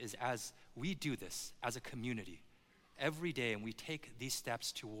hope is as we do this as a community every day and we take these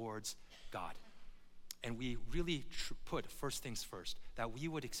steps towards God and we really put first things first, that we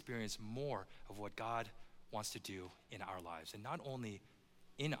would experience more of what God wants to do in our lives. And not only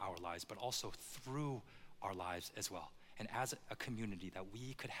in our lives, but also through our lives as well. And as a community, that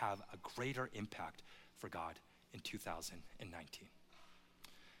we could have a greater impact for God in 2019.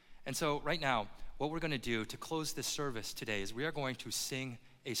 And so right now, what we're going to do to close this service today is we are going to sing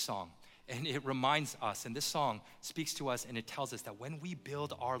a song. And it reminds us, and this song speaks to us and it tells us that when we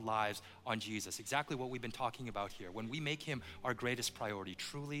build our lives on Jesus, exactly what we've been talking about here, when we make him our greatest priority,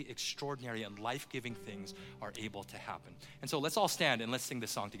 truly extraordinary and life-giving things are able to happen. And so let's all stand and let's sing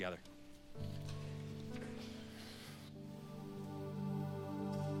this song together.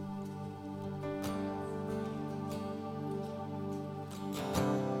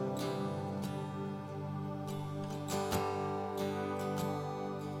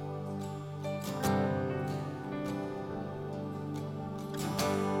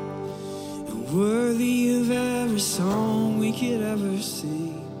 Worthy of every song we could ever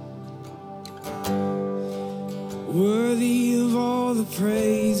sing, worthy of all the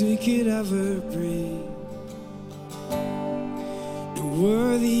praise we could ever bring, and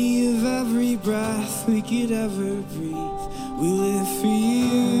worthy of every breath we could ever breathe. We live for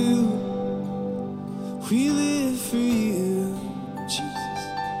you, we live for you, Jesus.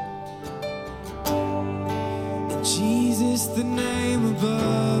 And Jesus, the name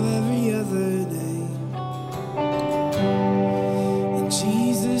above every other name. And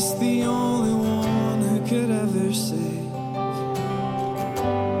Jesus, the only one who could ever save.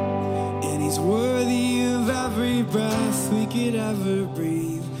 And he's worthy of every breath we could ever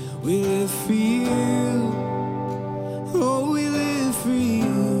breathe. We live for you. Oh, we live for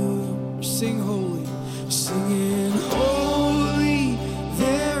you. Sing holy, singing holy.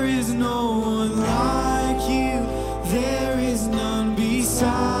 There is no one like you. There is none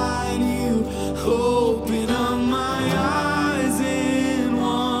beside you. Open up my eyes in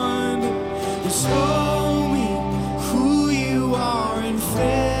wonder and show me who you are and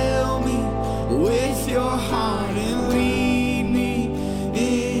fill me with your heart and lead me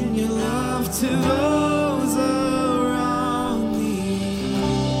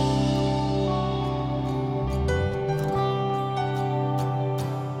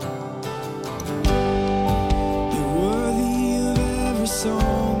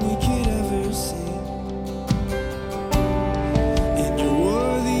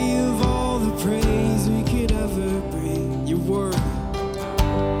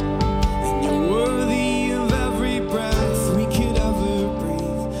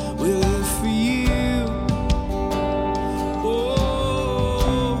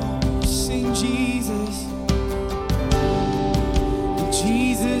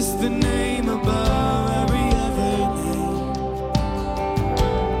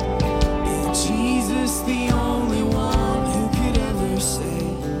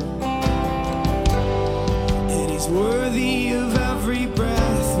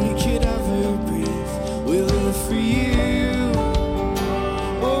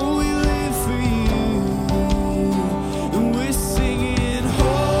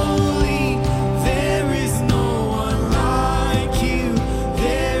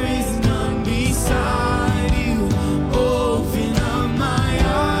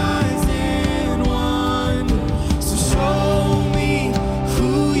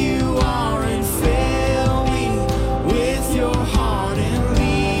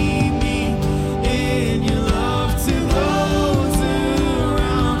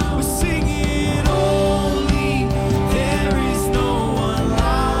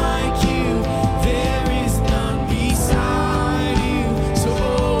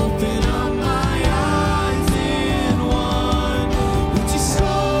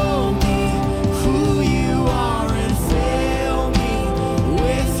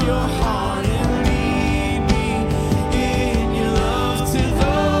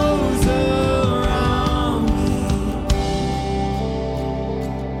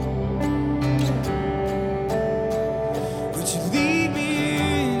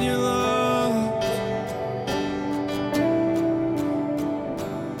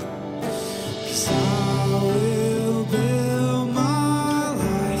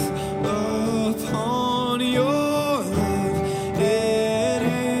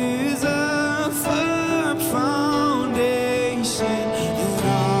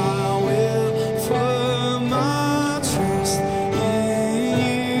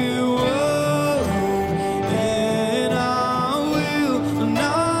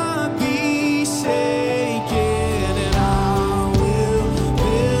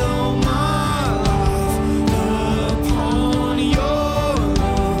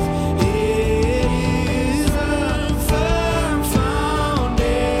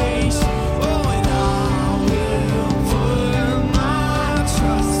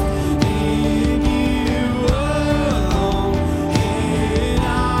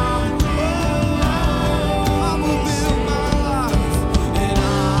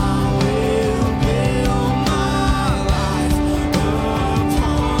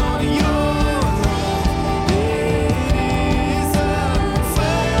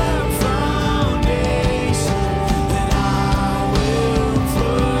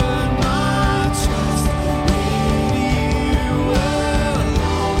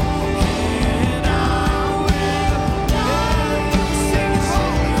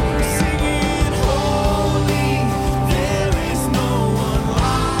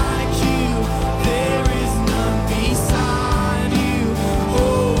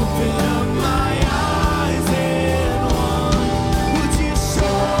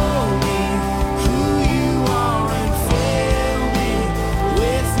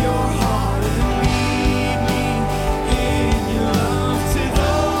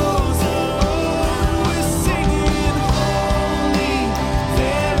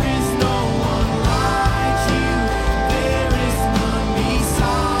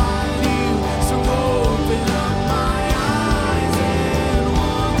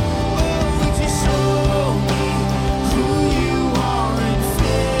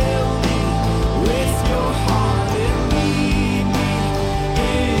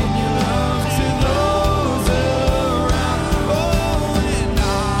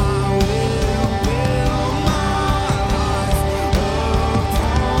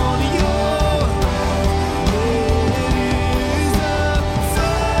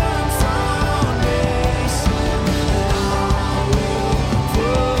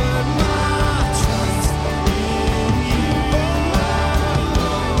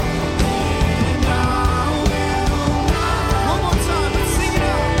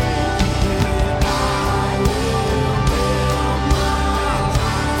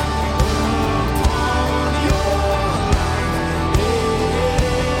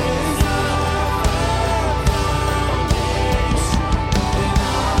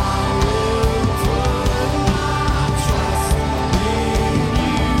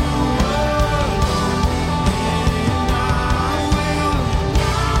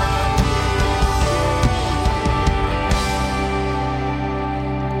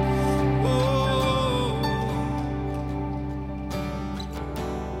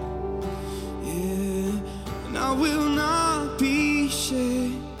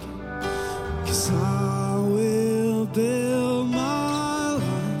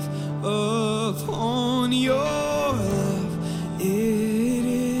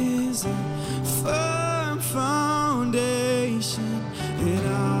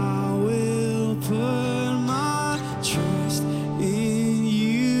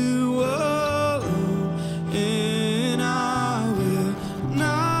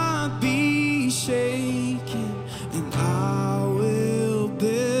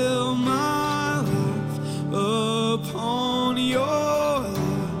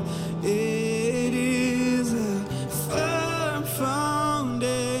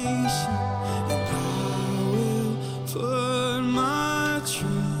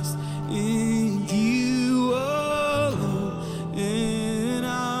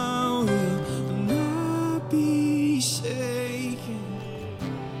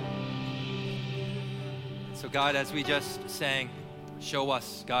God, as we just sang, show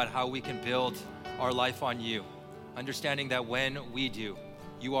us, God, how we can build our life on you, understanding that when we do,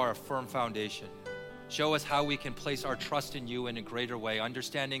 you are a firm foundation. Show us how we can place our trust in you in a greater way,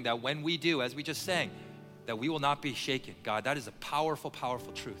 understanding that when we do, as we just sang, that we will not be shaken. God, that is a powerful,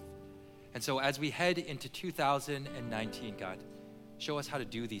 powerful truth. And so as we head into 2019, God, show us how to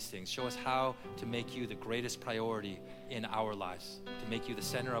do these things. Show us how to make you the greatest priority in our lives, to make you the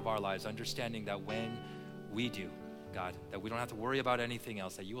center of our lives, understanding that when we do, God, that we don't have to worry about anything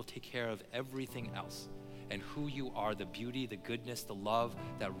else, that you will take care of everything else. And who you are, the beauty, the goodness, the love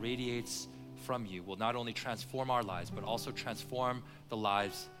that radiates from you will not only transform our lives, but also transform the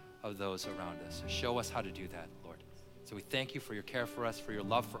lives of those around us. So show us how to do that, Lord. So we thank you for your care for us, for your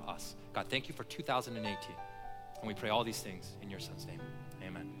love for us. God, thank you for 2018. And we pray all these things in your son's name.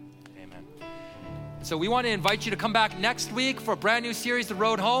 Amen. Amen. So we want to invite you to come back next week for a brand new series, The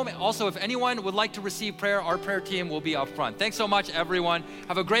Road Home. Also, if anyone would like to receive prayer, our prayer team will be up front. Thanks so much, everyone.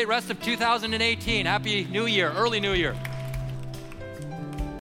 Have a great rest of 2018. Happy New Year, early New Year.